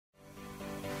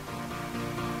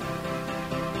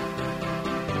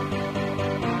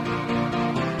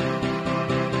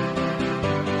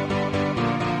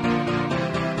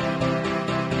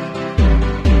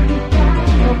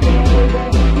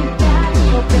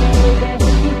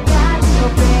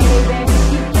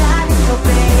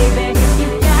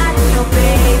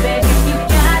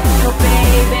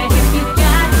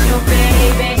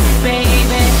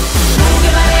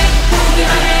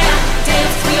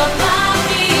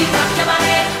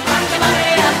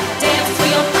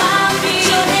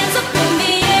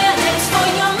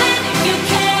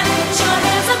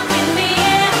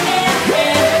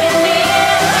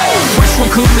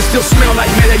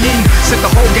set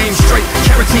the whole game straight.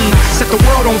 Carotene, set the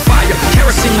world on fire.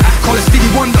 Kerosene, call it Stevie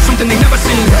Wonder, something they never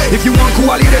seen. If you want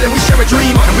quality, then we share a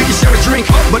dream, and we can share a drink.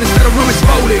 But instead of room, it's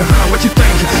folded. What you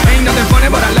think? Ain't nothing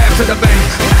funny, but I laugh to the bank.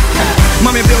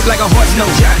 Mommy built like a horse, no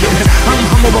jacket. I'm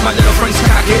humble, but my little friend's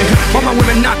cocky. All my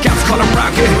women knockouts call them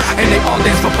rocket, and they all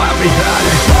dance for Bobby.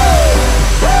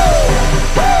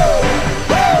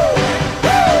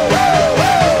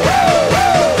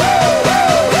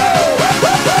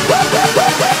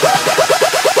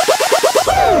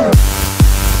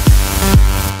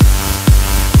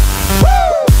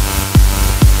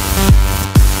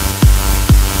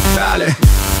 Dale.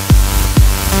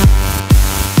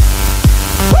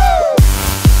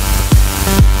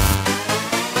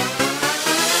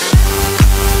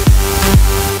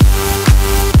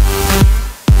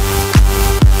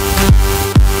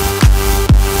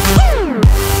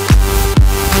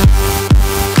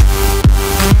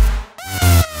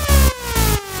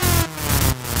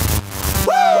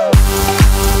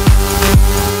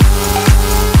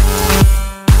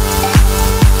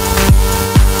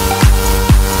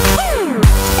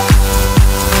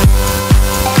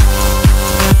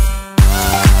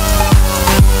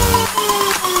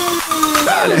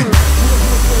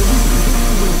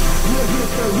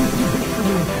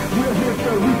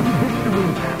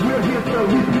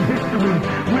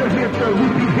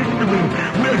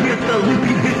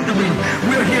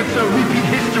 We're here to repeat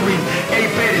history.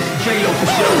 A-Bettis, J-Lo for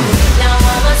sure. Now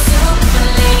I'm a super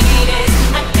lady.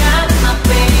 I got my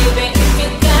baby. If you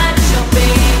got your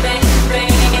baby,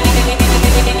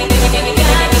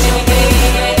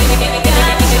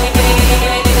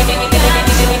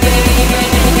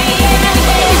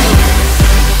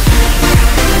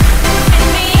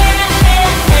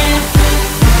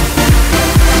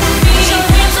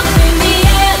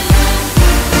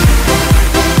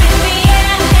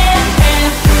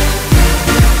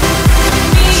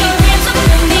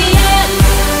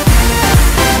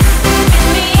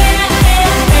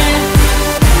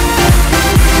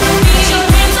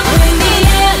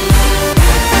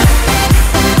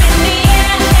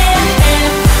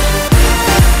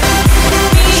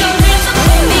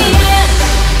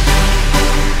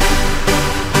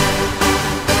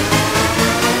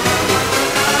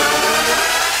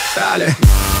 Dale.